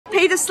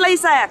Peter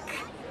Slezak.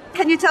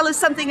 Can you tell us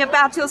something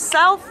about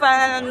yourself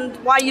and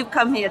why you've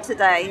come here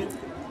today?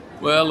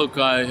 Well, look,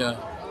 I'm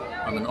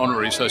an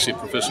honorary associate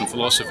professor in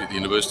philosophy at the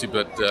university,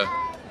 but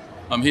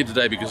I'm here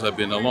today because I've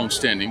been a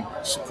long-standing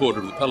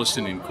supporter of the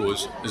Palestinian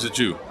cause as a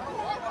Jew.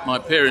 My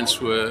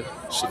parents were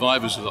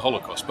survivors of the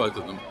Holocaust, both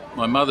of them.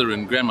 My mother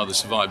and grandmother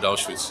survived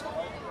Auschwitz,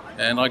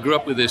 and I grew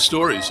up with their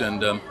stories,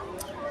 and it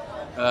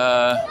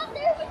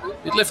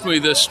left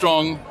me with a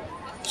strong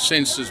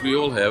sense, as we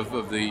all have,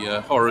 of the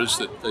horrors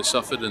that they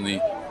suffered in the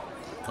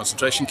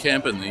concentration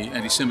camp and the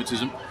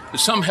anti-Semitism.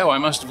 But somehow I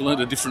must have learned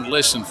a different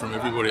lesson from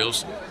everybody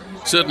else.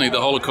 Certainly the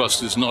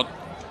Holocaust is not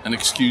an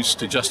excuse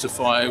to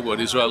justify what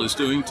Israel is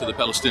doing to the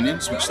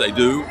Palestinians, which they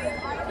do,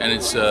 and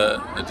it's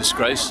a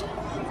disgrace.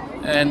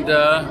 And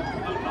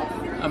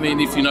I mean,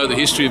 if you know the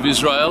history of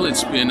Israel,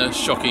 it's been a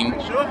shocking,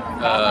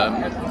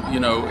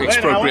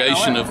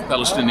 expropriation of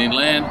Palestinian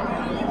land.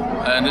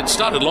 And it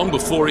started long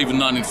before even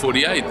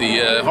 1948.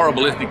 The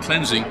horrible ethnic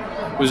cleansing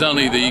was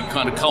only the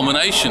kind of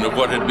culmination of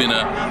what had been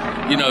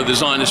the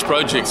Zionist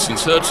project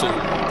since Herzl.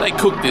 They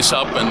cooked this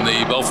up in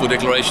the Balfour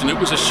Declaration. It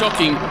was a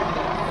shocking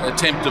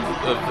attempt of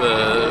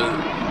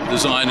the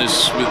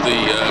Zionists, with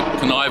the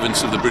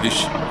connivance of the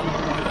British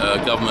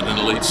government and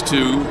elites,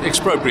 to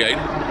expropriate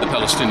the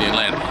Palestinian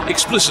land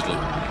explicitly.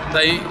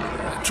 They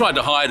tried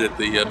to hide it.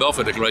 The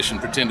Balfour Declaration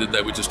pretended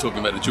they were just talking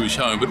about a Jewish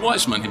home, but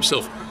Weizmann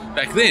himself,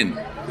 back then,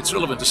 it's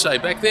relevant to say,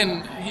 back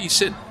then he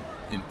said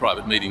in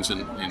private meetings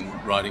and in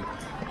writing,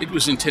 it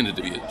was intended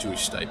to be a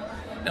Jewish state.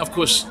 Now, of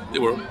course, there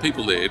were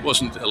people there. It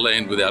wasn't a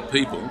land without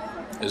people,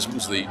 as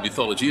was the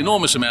mythology.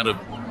 Enormous amount of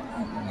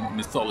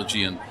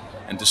mythology and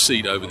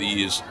deceit over the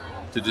years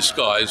to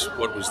disguise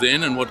what was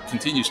then and what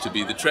continues to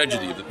be the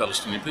tragedy of the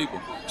Palestinian people,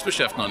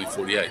 especially after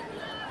 1948.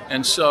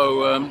 And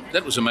so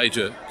that was a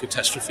major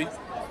catastrophe.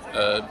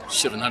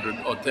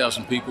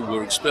 700,000 people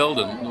were expelled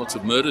and lots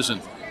of murders,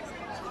 and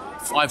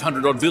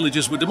 500-odd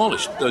villages were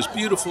demolished. Those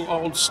beautiful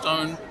old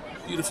stone,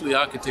 beautifully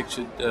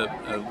architectured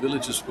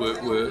villages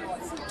were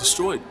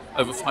destroyed,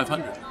 over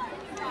 500.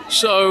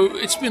 So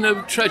it's been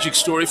a tragic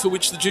story for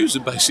which the Jews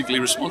are basically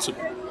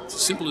responsible. It's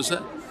as simple as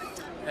that.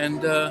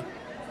 And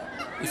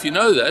if you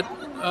know that,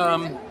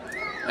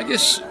 I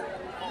guess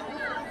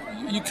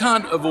you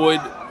can't avoid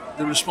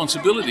the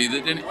responsibility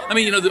that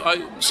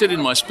I said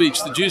in my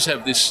speech, the Jews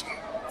have this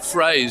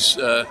phrase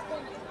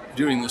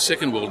during the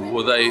Second World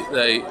War.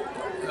 They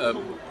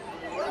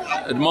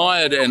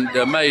admired and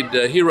made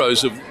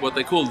heroes of what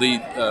they called the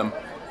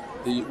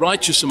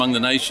righteous among the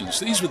nations.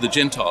 These were the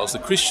Gentiles, the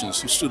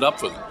Christians, who stood up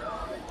for them,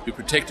 who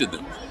protected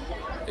them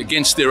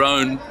against their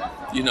own,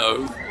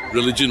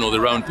 religion or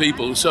their own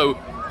people. So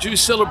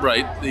Jews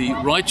celebrate the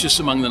righteous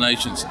among the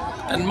nations.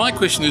 And my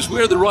question is,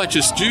 where are the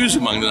righteous Jews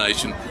among the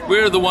nation?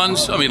 Where are the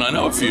ones, I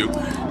know a few,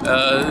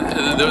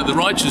 the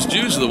righteous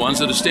Jews are the ones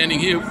that are standing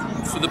here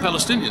for the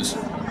Palestinians.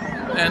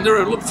 And there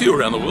are a few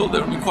around the world.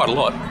 There have been quite a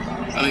lot.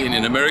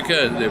 In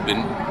America, there have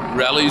been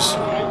rallies,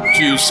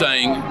 Jews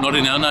saying, not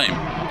in our name.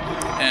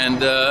 And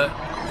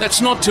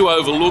that's not to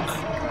overlook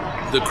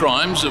the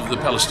crimes of the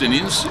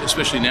Palestinians,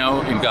 especially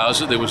now in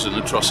Gaza. There was an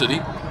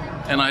atrocity.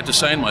 And I had to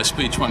say in my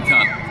speech, one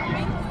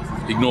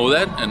can't ignore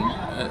that. And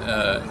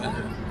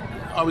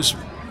I was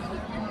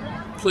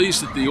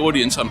pleased that the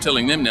audience, I'm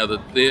telling them now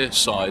that their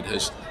side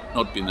has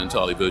not been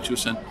entirely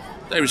virtuous, and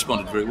they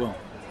responded very well.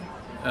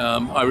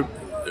 I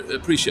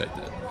appreciate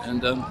that.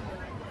 And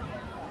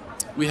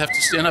we have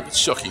to stand up. It's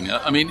shocking.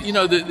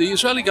 The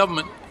Israeli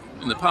government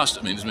in the past,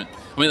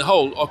 the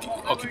whole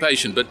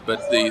occupation, but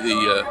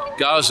the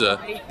Gaza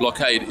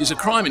blockade is a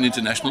crime in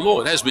international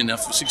law. It has been now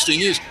for 16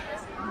 years.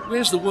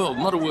 Where's the world?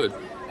 Not a word.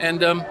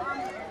 And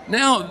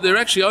now they're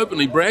actually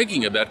openly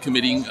bragging about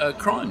committing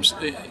crimes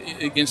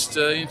against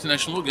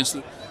international law.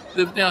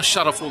 They've now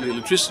shut off all the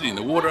electricity and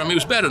the water. It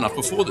was bad enough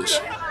before this.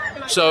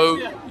 So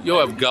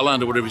Yoav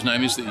Gallant, or whatever his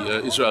name is,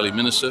 the Israeli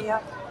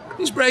minister,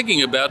 he's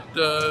bragging about,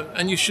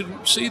 and you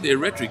should see their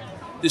rhetoric,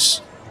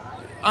 this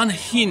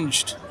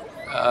unhinged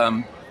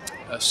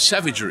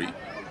savagery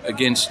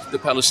against the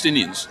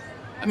Palestinians.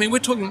 We're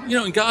talking,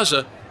 in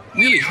Gaza,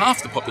 nearly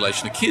half the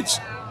population are kids.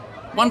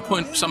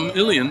 1.some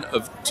million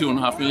of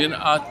 2.5 million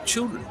are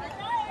children.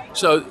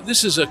 So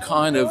this is a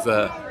kind of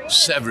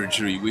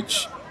savagery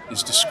which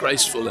is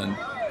disgraceful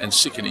and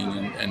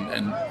sickening,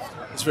 and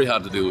it's very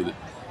hard to deal with it.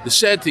 The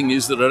sad thing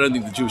is that I don't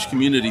think the Jewish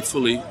community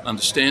fully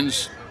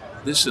understands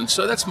this, and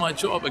so that's my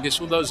job. I guess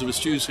all those of us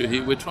Jews who are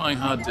here, we're trying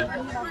hard to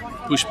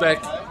push back,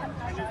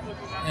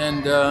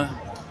 and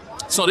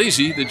it's not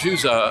easy. The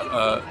Jews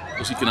are,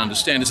 as you can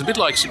understand, it's a bit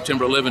like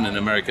September 11 in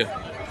America.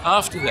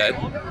 After that,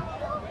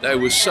 they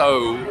were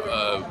so,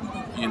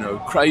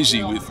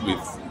 crazy with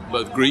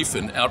both grief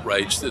and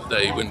outrage that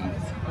they went and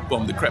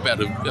bombed the crap out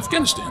of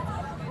Afghanistan,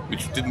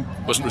 which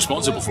wasn't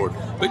responsible for it.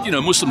 But,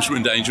 Muslims were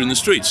in danger in the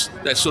streets.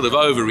 That sort of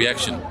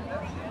overreaction.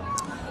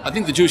 I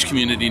think the Jewish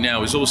community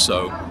now is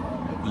also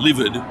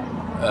livid,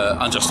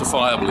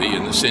 unjustifiably,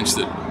 in the sense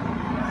that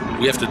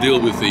we have to deal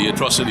with the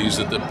atrocities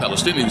that the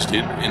Palestinians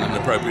did in an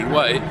appropriate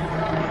way.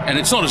 And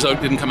it's not as though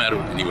it didn't come out of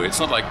anywhere. It's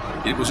not like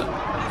it was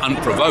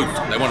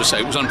unprovoked. They want to say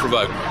it was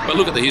unprovoked. But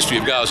look at the history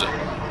of Gaza.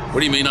 What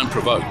do you mean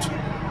unprovoked?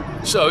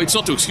 So it's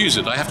not to excuse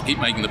it. I have to keep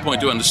making the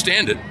point. To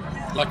understand it,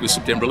 like with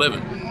September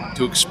 11,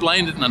 to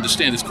explain it and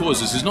understand its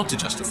causes is not to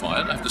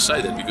justify it. I have to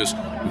say that because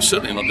we're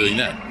certainly not doing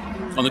that.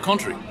 On the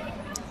contrary,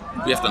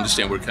 we have to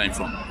understand where it came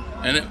from.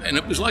 And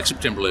it was like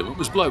September 11. It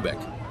was blowback.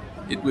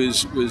 It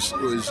was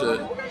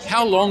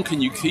how long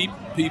can you keep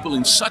people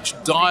in such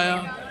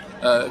dire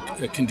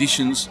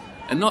conditions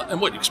and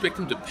what you expect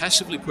them to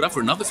passively put up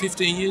for another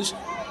 15 years?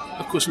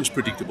 Of course, it was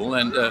predictable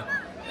and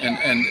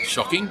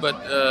shocking, but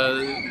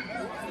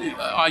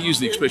I use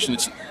the expression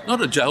it's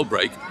not a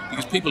jailbreak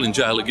because people in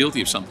jail are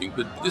guilty of something,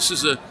 but this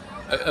is a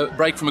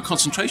break from a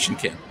concentration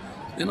camp.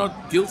 They're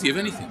not guilty of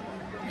anything,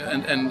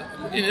 and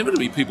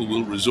inevitably people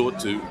will resort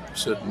to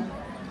certain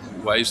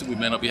ways that we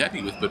may not be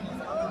happy with. But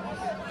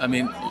I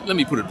mean, let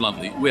me put it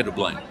bluntly: we're to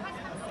blame.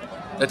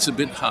 That's a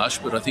bit harsh,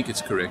 but I think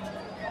it's correct.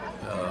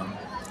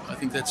 I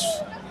think that's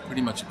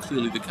pretty much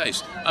clearly the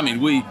case. I mean,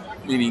 we,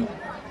 meaning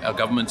our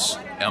governments,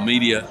 our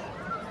media,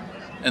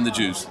 and the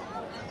Jews.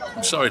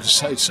 I'm sorry to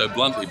say it so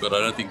bluntly, but I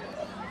don't think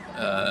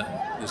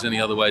there's any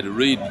other way to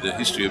read the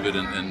history of it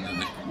and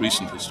the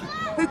recent history.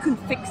 Who can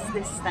fix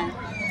this then?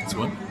 That's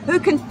what? Who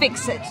can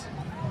fix it?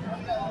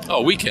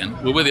 Oh, we can.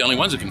 Well, we're the only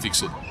ones that can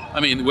fix it. I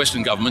mean,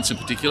 Western governments in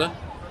particular,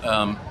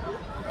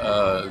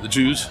 the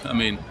Jews. I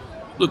mean,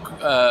 look,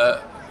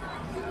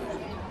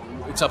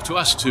 it's up to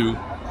us to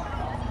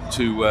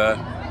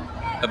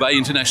obey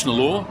international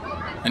law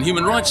and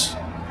human rights.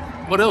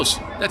 What else?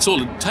 That's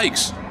all it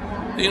takes.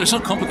 You know, it's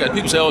not complicated.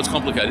 People say, oh, it's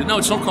complicated. No,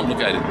 it's not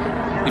complicated.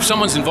 If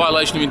someone's in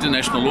violation of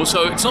international law,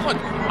 so it's not like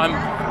I'm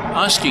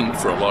asking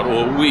for a lot,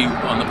 or we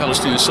on the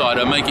Palestinian side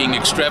are making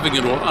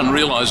extravagant or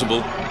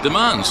unrealisable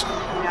demands.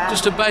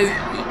 Just obey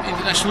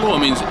international law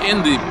means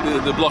end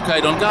the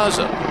blockade on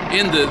Gaza,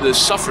 end the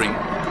suffering,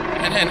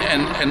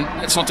 and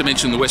that's not to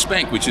mention the West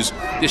Bank, which is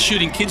they're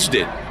shooting kids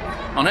dead.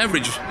 On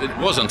average, it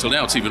was until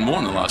now, it's even more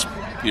in the last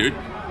period.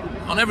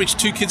 On average,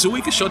 2 kids a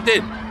week are shot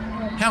dead.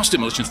 House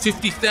demolition,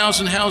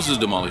 50,000 houses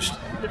demolished.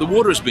 The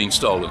water is being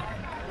stolen.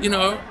 You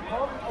know,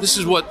 this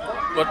is what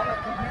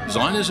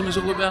Zionism is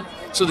all about.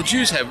 So the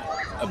Jews have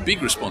a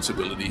big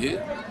responsibility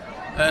here,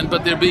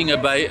 but they're being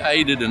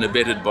aided and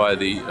abetted by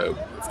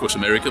of course,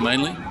 America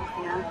mainly,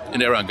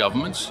 and our own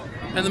governments,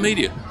 and the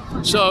media.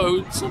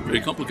 So it's not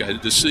very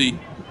complicated to see.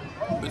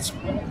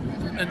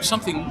 And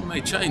something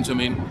may change. I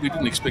mean, we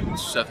didn't expect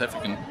South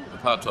African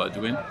apartheid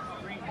to end.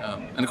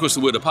 And of course,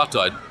 the word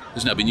apartheid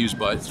has now been used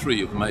by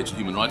 3 of the major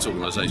human rights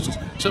organisations.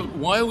 So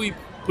why are we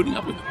putting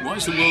up with it? Why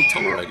is the world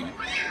tolerating it?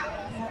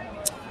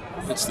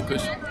 That's the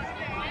question.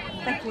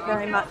 Thank you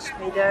very much,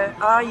 Peter.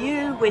 Are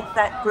you with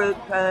that group,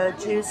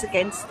 Jews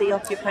Against the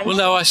Occupation? Well,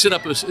 no, I set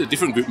up a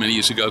different group many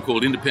years ago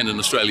called Independent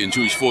Australian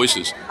Jewish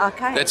Voices.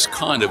 Okay. That's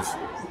kind of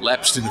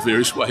lapsed in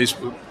various ways,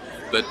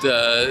 but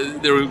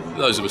there are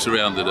those of us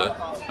around that are...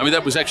 I mean,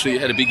 that was actually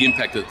had a big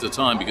impact at the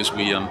time because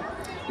we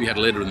had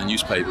a letter in the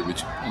newspaper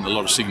and a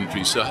lot of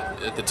signatories. So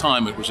at the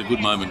time, it was a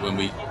good moment when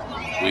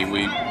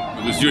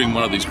it was during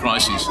one of these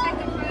crises,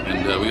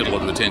 and we got a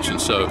lot of attention.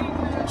 So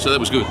that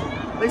was good.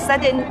 Was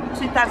that in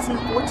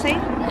 2014?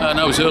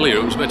 No, it was earlier.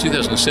 It was about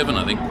 2007,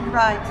 I think.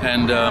 Right.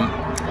 And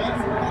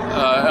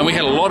we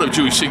had a lot of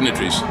Jewish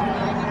signatories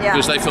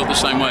because they felt the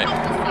same way.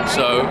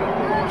 So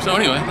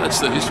anyway, that's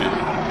the history of it.